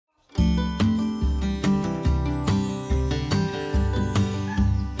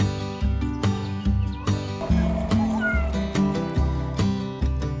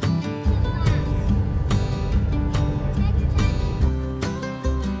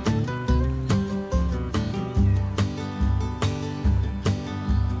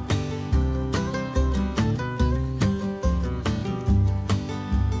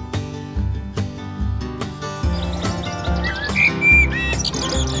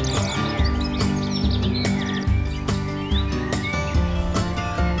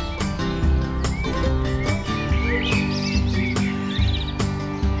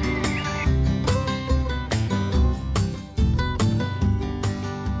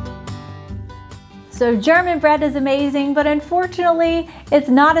So German bread is amazing, but unfortunately, it's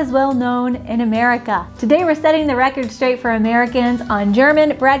not as well known in America. Today we're setting the record straight for Americans on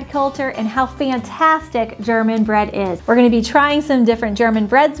German bread culture and how fantastic German bread is. We're going to be trying some different German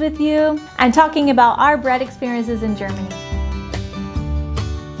breads with you and talking about our bread experiences in Germany.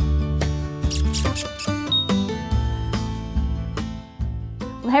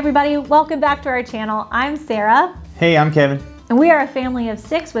 Well, hey everybody, welcome back to our channel. I'm Sarah. Hey, I'm Kevin. And we are a family of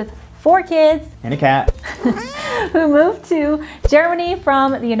 6 with 4 kids and a cat who moved to Germany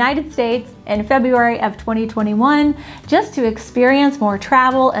from the United States in February of 2021 just to experience more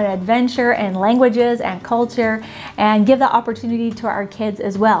travel and adventure and languages and culture and give the opportunity to our kids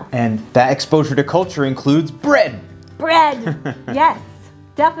as well. And that exposure to culture includes bread. Bread, yes.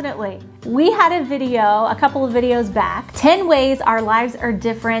 Definitely. We had a video, a couple of videos back, 10 ways our lives are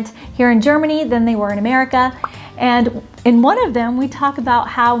different here in Germany than they were in America. And in one of them, we talk about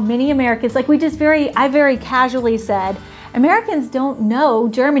how many Americans, like I very casually said, Americans don't know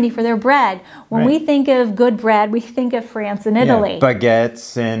Germany for their bread. When we think of good bread, we think of France and Italy. Yeah,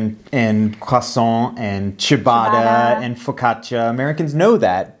 baguettes and croissant and ciabatta and focaccia. Americans know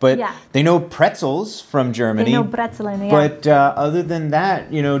that, but they know pretzels from Germany. They know bretzelen, yeah. But other than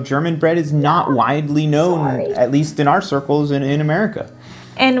that, you know, German bread is not widely known, at least in our circles in America.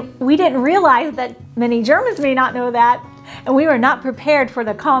 And we didn't realize that many Germans may not know that. And we were not prepared for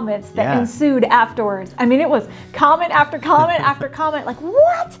the comments that ensued afterwards. I mean, it was comment after comment after comment, like,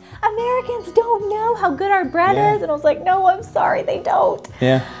 what? Americans don't know how good our bread is? And I was like, no, I'm sorry, they don't.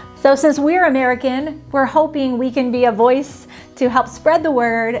 Yeah. So since we're American, we're hoping we can be a voice to help spread the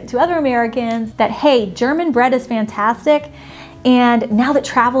word to other Americans that, hey, German bread is fantastic. And now that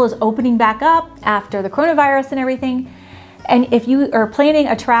travel is opening back up after the coronavirus and everything, and if you are planning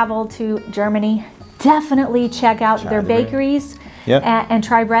a travel to Germany, definitely check out their bakeries and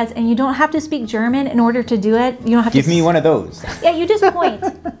try breads. And you don't have to speak German in order to do it. You don't have to give me one of those. Yeah, you just point.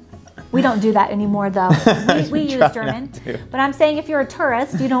 We don't do that anymore, though. We use German. But I'm saying if you're a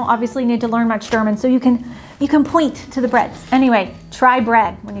tourist, you don't obviously need to learn much German, so you can point to the breads. Anyway, try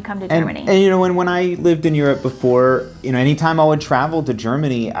bread when you come to Germany. And you know, when I lived in Europe before, you know, anytime I would travel to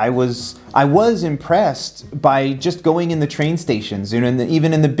Germany, I was impressed by just going in the train stations. You know,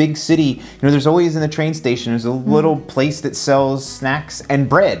 even in the big city, you know, there's always in the train station, there's a little place that sells snacks and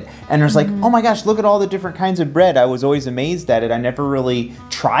bread. And there's like, oh my gosh, look at all the different kinds of bread. I was always amazed at it. I never really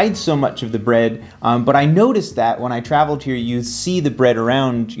tried so much of the bread, but I noticed that when I traveled here, you see the bread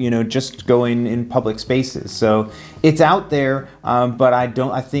around, you know, just going in public spaces. So it's out there, but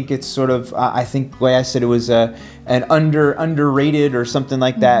I think it's sort of, I think the way I said it was an underrated or something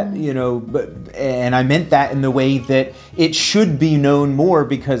like that, you know, and I meant that in the way that it should be known more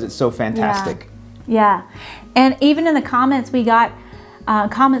because it's so fantastic. Yeah. And even in the comments, we got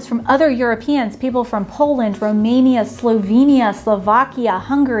comments from other Europeans, people from Poland, Romania, Slovenia, Slovakia,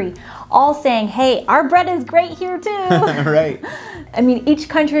 Hungary, all saying, hey, our bread is great here too. Right. I mean, each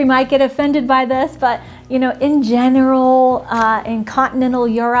country might get offended by this, but you know, in general, in continental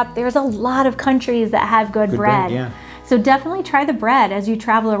Europe, there's a lot of countries that have good bread. So definitely try the bread as you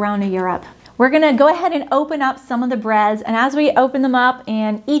travel around in Europe. We're gonna go ahead and open up some of the breads, and as we open them up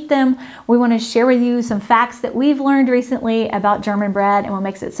and eat them, we wanna share with you some facts that we've learned recently about German bread and what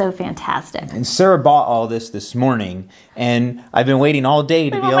makes it so fantastic. And Sarah bought all this morning, and I've been waiting all day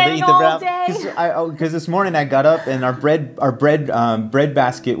to be able to eat the bread. Because this morning I got up and our bread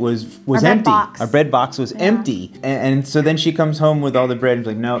basket was empty. Our bread box was empty, and so then she comes home with all the bread and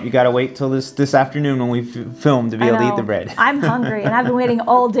she's like, no, you gotta wait till this afternoon when we film to be able to eat the bread. I'm hungry and I've been waiting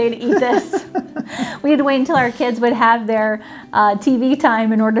all day to eat this. We had to wait until our kids would have their TV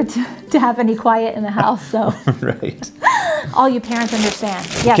time in order to have any quiet in the house. So, right. All you parents understand.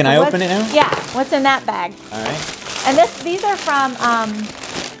 Yeah. Can I open it now? Yeah. What's in that bag? All right. And these are from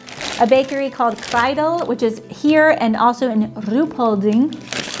a bakery called Kreidel, which is here and also in Ruhpolding,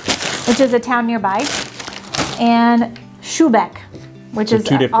 which is a town nearby, and Schubeck, which is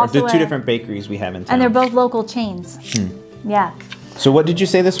also two different bakeries we have in town. And they're both local chains. Yeah. So what did you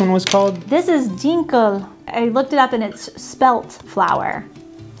say this one was called? This is dinkel. I looked it up and it's spelt flour.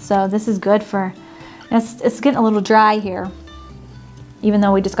 So this is good for, it's getting a little dry here, even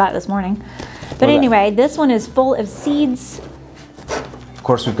though we just got it this morning. But anyway, this one is full of seeds. Of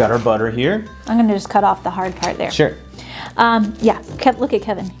course, we've got our butter here. I'm gonna just cut off the hard part there. Sure. Yeah, look at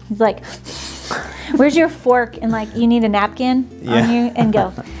Kevin. He's like, where's your fork? And like, you need a napkin on you and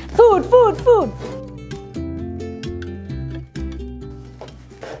go, food, food, food.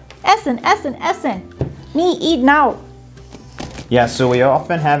 Essen. Me eat now. Yeah, so we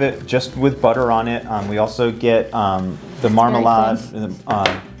often have it just with butter on it. We also get the marmalade,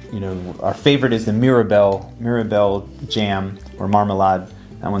 you know, our favorite is the Mirabelle jam or marmalade.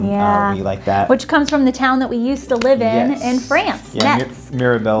 That one, we like that. Which comes from the town that we used to live in France, yeah, Metz.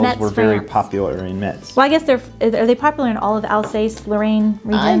 Mirabelles Metz, were France. very popular in Metz. Well, I guess are they popular in all of Alsace-Lorraine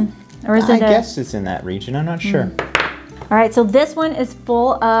region? Or is it I guess it's in that region, I'm not sure. All right, so this one is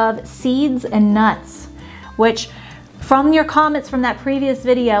full of seeds and nuts, which from your comments from that previous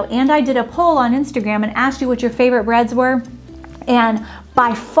video, and I did a poll on Instagram and asked you what your favorite breads were. And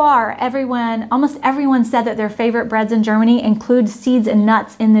by far, almost everyone said that their favorite breads in Germany include seeds and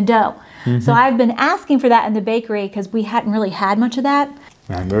nuts in the dough. So I've been asking for that in the bakery because we hadn't really had much of that.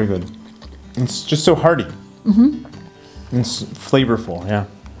 Yeah, very good. It's just so hearty. It's flavorful, yeah.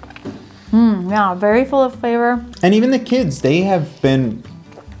 Yeah, very full of flavor. And even the kids, they have been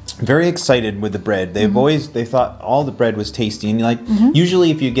very excited with the bread. They've they thought all the bread was tasty. And like, usually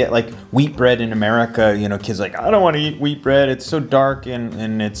if you get like wheat bread in America, you know, kids are like, I don't want to eat wheat bread. It's so dark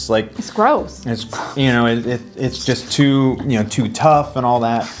and it's like, it's gross. It's, you know, it's just too, you know, too tough and all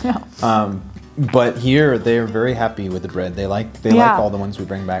that. Yeah. But here they're very happy with the bread. They like all the ones we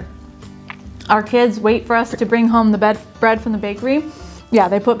bring back. Our kids wait for us to bring home the bread from the bakery. Yeah,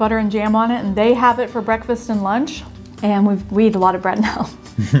 they put butter and jam on it and they have it for breakfast and lunch. And we eat a lot of bread now.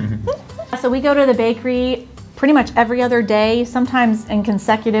 So we go to the bakery pretty much every other day, sometimes in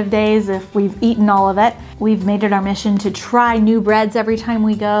consecutive days if we've eaten all of it. We've made it our mission to try new breads every time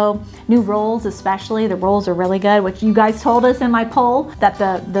we go, new rolls especially. The rolls are really good, which you guys told us in my poll that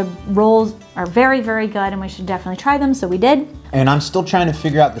the rolls are very, very good and we should definitely try them, so we did. And I'm still trying to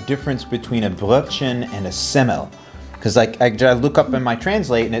figure out the difference between a Brötchen and a Semmel. Because like I look up in my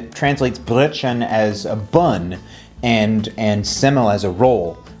translate and it translates Brötchen as a bun and Semmel as a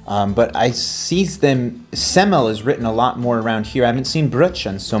roll. But I see Semmel is written a lot more around here. I haven't seen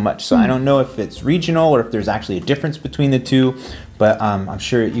Brötchen so much, so I don't know if it's regional or if there's actually a difference between the two. But I'm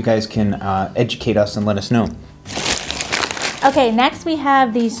sure you guys can educate us and let us know. Okay, next we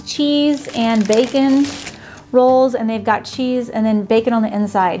have these cheese and bacon rolls, and they've got cheese and then bacon on the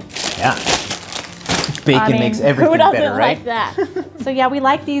inside. Yeah. Bacon makes everything better, right? Who doesn't like that? So yeah, we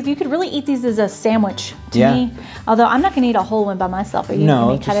like these. You could really eat these as a sandwich to me. Although I'm not going to eat a whole one by myself. Are you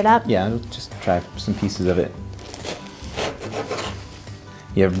going to cut it up? Yeah, just try some pieces of it.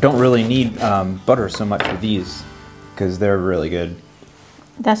 You don't really need butter so much with these because they're really good.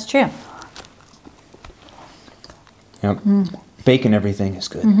 That's true. Yep. Bacon, everything is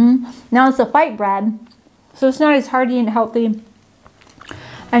good. Now it's a white bread, so it's not as hearty and healthy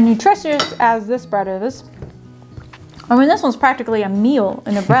and nutritious as this bread is. I mean, this one's practically a meal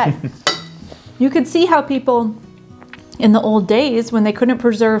in a bread. You could see how people in the old days, when they couldn't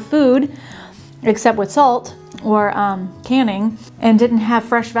preserve food except with salt or canning, and didn't have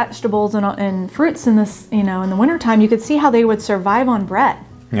fresh vegetables and fruits in this, you know, in the wintertime, you could see how they would survive on bread.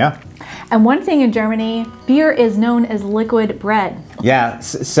 Yeah. And one thing in Germany, beer is known as liquid bread. Yeah,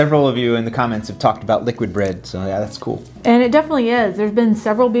 several of you in the comments have talked about liquid bread, so yeah, that's cool. And it definitely is. There's been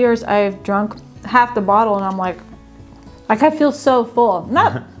several beers I've drunk half the bottle and I'm like I feel so full.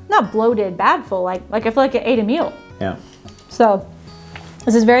 Not bloated, bad full, like I feel like I ate a meal. Yeah. So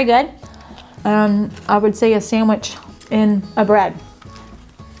this is very good. I would say a sandwich in a bread.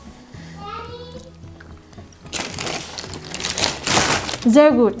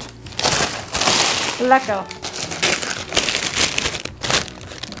 Sehr gut. Lecker.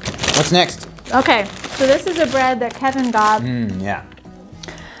 What's next? Okay, so this is a bread that Kevin got. Yeah.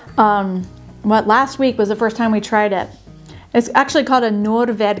 Last week was the first time we tried it. It's actually called a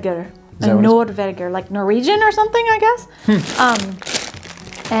Norveger. A Norveger, like Norwegian or something, I guess.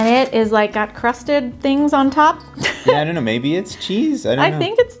 And it is like got crusted things on top. Yeah, I don't know. Maybe it's cheese. I don't know. I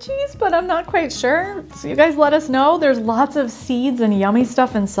think it's cheese, but I'm not quite sure. So you guys let us know. There's lots of seeds and yummy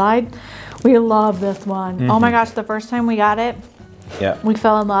stuff inside. We love this one. Oh my gosh, the first time we got it, we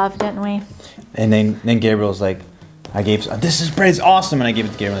fell in love, didn't we? And then Gabriel's like, this bread's awesome. And I gave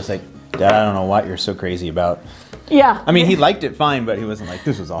it to Gabriel and I was like, Dad, I don't know what you're so crazy about. Yeah. I mean, he liked it fine, but he wasn't like,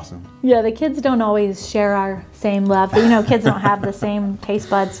 this was awesome. Yeah, the kids don't always share our same love. But, you know, kids don't have the same taste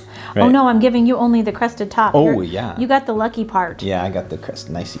buds. Right. Oh, no, I'm giving you only the crusted top. Oh, yeah. You got the lucky part. Yeah, I got the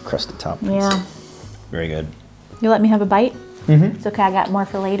nicely crusted top. Yeah. Very good. You let me have a bite? It's okay, I got more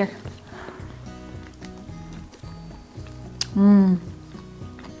for later.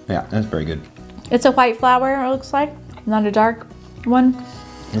 Yeah, that's very good. It's a white flour, it looks like, not a dark one.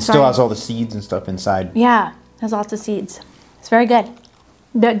 It still has all the seeds and stuff inside. Yeah, has lots of seeds. It's very good.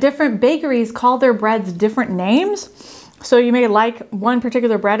 The different bakeries call their breads different names. So you may like one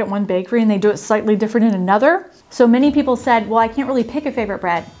particular bread at one bakery and they do it slightly different in another. So many people said, well, I can't really pick a favorite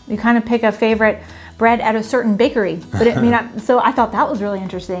bread. You kind of pick a favorite bread at a certain bakery, but it may not. So I thought that was really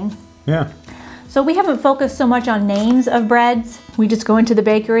interesting. Yeah. So we haven't focused so much on names of breads. We just go into the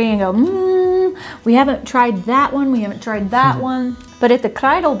bakery and go, we haven't tried that one. We haven't tried that one. But at the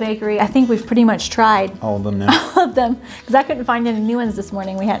Kreidel Bakery, I think we've pretty much tried all of them now. All of them, because I couldn't find any new ones this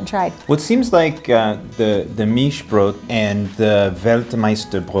morning we hadn't tried. Well, it seems like the Mischbrot and the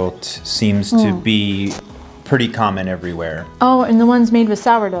Weltmeisterbrot seems to be pretty common everywhere. Oh, and the ones made with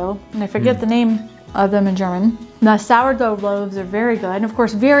sourdough, and I forget the name of them in German. The sourdough loaves are very good, and of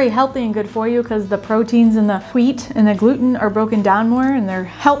course very healthy and good for you because the proteins in the wheat and the gluten are broken down more and they're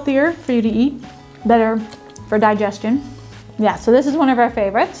healthier for you to eat, better for digestion. Yeah, so this is one of our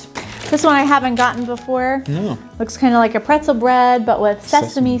favorites. This one I haven't gotten before. No. Looks kind of like a pretzel bread, but with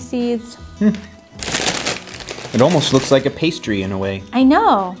sesame seeds. It almost looks like a pastry in a way. I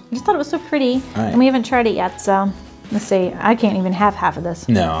know. I just thought it was so pretty. Right. And we haven't tried it yet, so let's see. I can't even have half of this.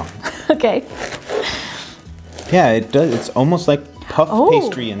 No. Okay. Yeah, it does. It's almost like puff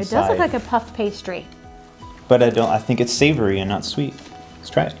pastry inside. It does look like a puff pastry. But I think it's savory and not sweet. Let's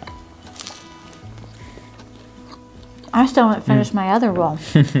try it. I still haven't finished my other roll.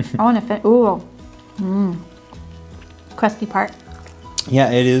 I want to finish. Ooh. Crusty part. Yeah,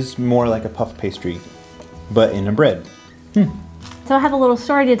 it is more like a puff pastry, but in a bread. So I have a little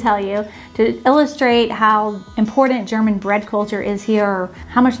story to tell you to illustrate how important German bread culture is here, or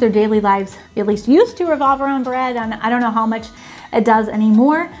how much their daily lives at least used to revolve around bread, and I don't know how much it does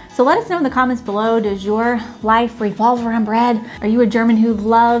anymore. So let us know in the comments below, does your life revolve around bread? Are you a German who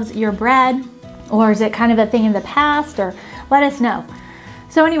loves your bread? Or is it kind of a thing in the past? Or let us know.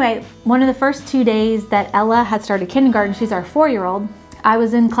 So anyway, one of the first 2 days that Ella had started kindergarten, she's our 4-year-old, I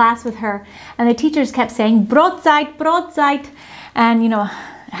was in class with her and the teachers kept saying, Brotzeit, Brotzeit. And you know,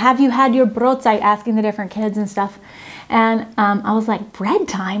 have you had your Brotzeit, asking the different kids and stuff. And I was like, bread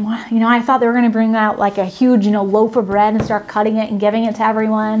time? You know, I thought they were gonna bring out like a huge, you know, loaf of bread and start cutting it and giving it to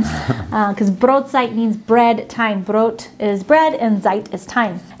everyone. Because Brotzeit means bread time. Brot is bread and Zeit is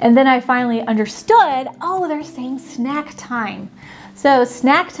time. And then I finally understood, oh, they're saying snack time. So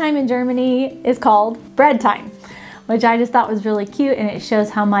snack time in Germany is called bread time, which I just thought was really cute, and it shows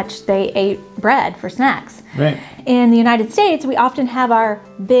how much they ate bread for snacks. Right. In the United States, we often have our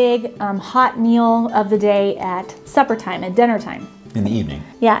big hot meal of the day at supper time, at dinner time. In the evening.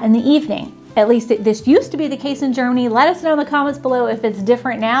 Yeah, in the evening. At least this used to be the case in Germany. Let us know in the comments below if it's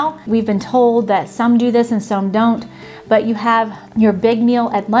different now. We've been told that some do this and some don't, but you have your big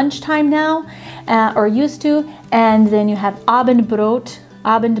meal at lunchtime now, or used to, and then you have Abendbrot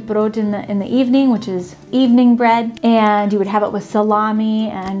in the evening, which is evening bread, and you would have it with salami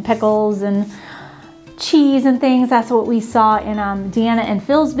and pickles and cheese and things. That's what we saw in Deanna and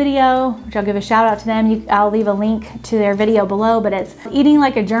Phil's video, which I'll give a shout out to them. I'll leave a link to their video below, but it's eating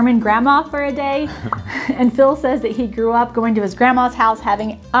like a German grandma for a day. And Phil says that he grew up going to his grandma's house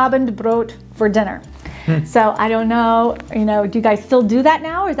having Abendbrot for dinner. So I don't know, you know, do you guys still do that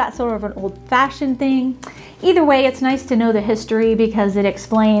now, or is that sort of an old-fashioned thing? Either way, it's nice to know the history because it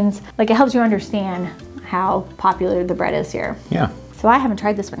explains, like, it helps you understand how popular the bread is here. Yeah. So I haven't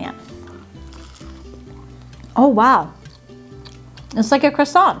tried this one yet. Oh, wow. It's like a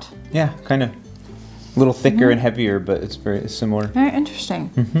croissant. Yeah, kind of a little thicker and heavier, but it's very similar. Very interesting.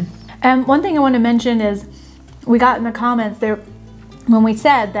 And one thing I want to mention is we got in the comments there when we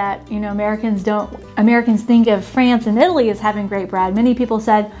said that, you know, Americans think of France and Italy as having great bread. Many people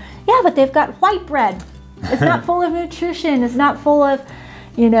said, yeah, but they've got white bread. It's not full of nutrition. It's not full of,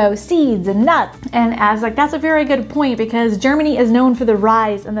 you know, seeds and nuts. And I was like, that's a very good point, because Germany is known for the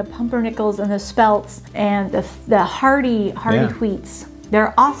rye and the pumpernickels and the spelts and the hardy wheats.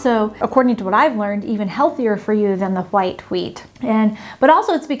 They're also, according to what I've learned, even healthier for you than the white wheat. But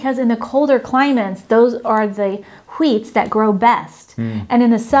also it's because in the colder climates, those are the wheats that grow best. And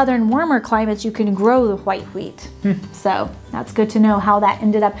in the southern warmer climates, you can grow the white wheat. So that's good to know how that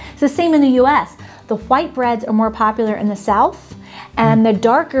ended up. It's the same in the US. The white breads are more popular in the South, and the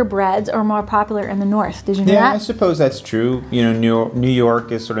darker breads are more popular in the North. Did you know that? Yeah, I suppose that's true. You know, New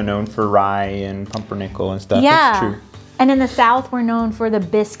York is sort of known for rye and pumpernickel and stuff. Yeah. That's true. And in the South, we're known for the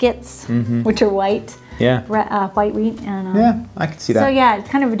biscuits, which are white. Yeah. White wheat. And, yeah, I can see that. So yeah, it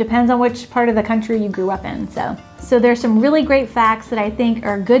kind of depends on which part of the country you grew up in. So there's some really great facts that I think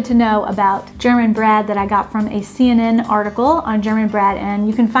are good to know about German bread that I got from a CNN article on German bread. And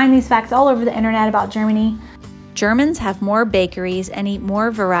you can find these facts all over the internet about Germany. Germans have more bakeries and eat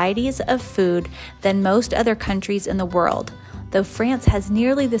more varieties of food than most other countries in the world, though France has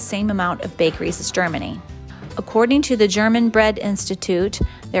nearly the same amount of bakeries as Germany. According to the German Bread Institute,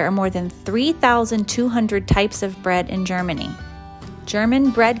 there are more than 3,200 types of bread in Germany. German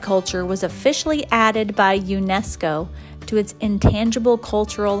bread culture was officially added by UNESCO to its Intangible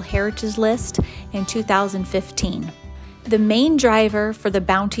Cultural Heritage List in 2015. The main driver for the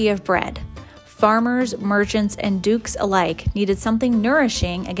bounty of bread, farmers, merchants, and dukes alike needed something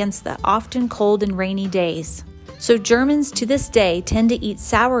nourishing against the often cold and rainy days. So Germans to this day tend to eat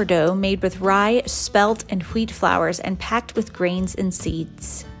sourdough made with rye, spelt, and wheat flours and packed with grains and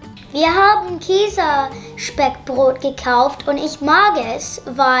seeds. Wir haben Käsespeckbrot gekauft und ich mag es,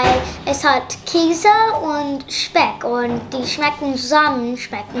 weil es hat Käse und Speck und die schmecken zusammen,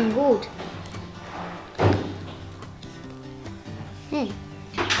 schmecken gut.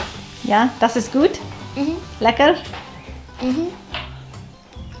 Ja, das ist gut? Mhm. Lecker? Mhm.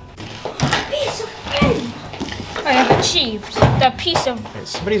 Piece of bread! I have achieved the piece of...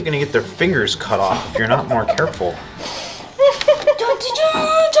 Somebody's gonna get their fingers cut off if you're not more careful.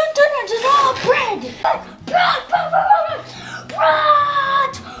 Bread!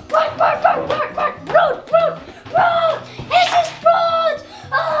 Es ist Brot!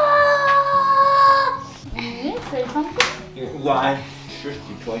 Why? Sure,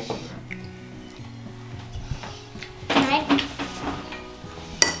 twice. Nein.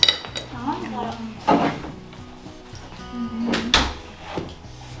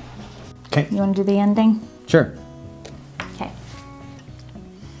 Okay. You want to do the ending? Sure. Okay.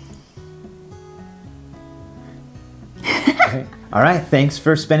 Okay. All right, thanks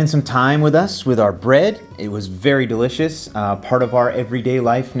for spending some time with us with our bread. It was very delicious, part of our everyday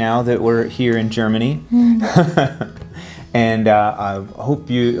life now that we're here in Germany. And I hope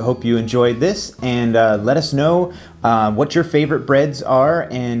you enjoyed this, and let us know what your favorite breads are,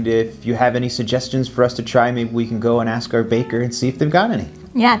 and if you have any suggestions for us to try, maybe we can go and ask our baker and see if they've got any.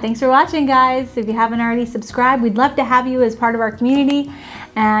 Yeah, thanks for watching, guys. If you haven't already subscribed, we'd love to have you as part of our community.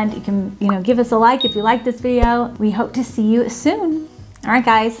 And you can, give us a like if you like this video. We hope to see you soon. All right,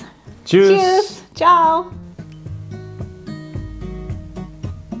 guys. Cheers. Cheers. Ciao.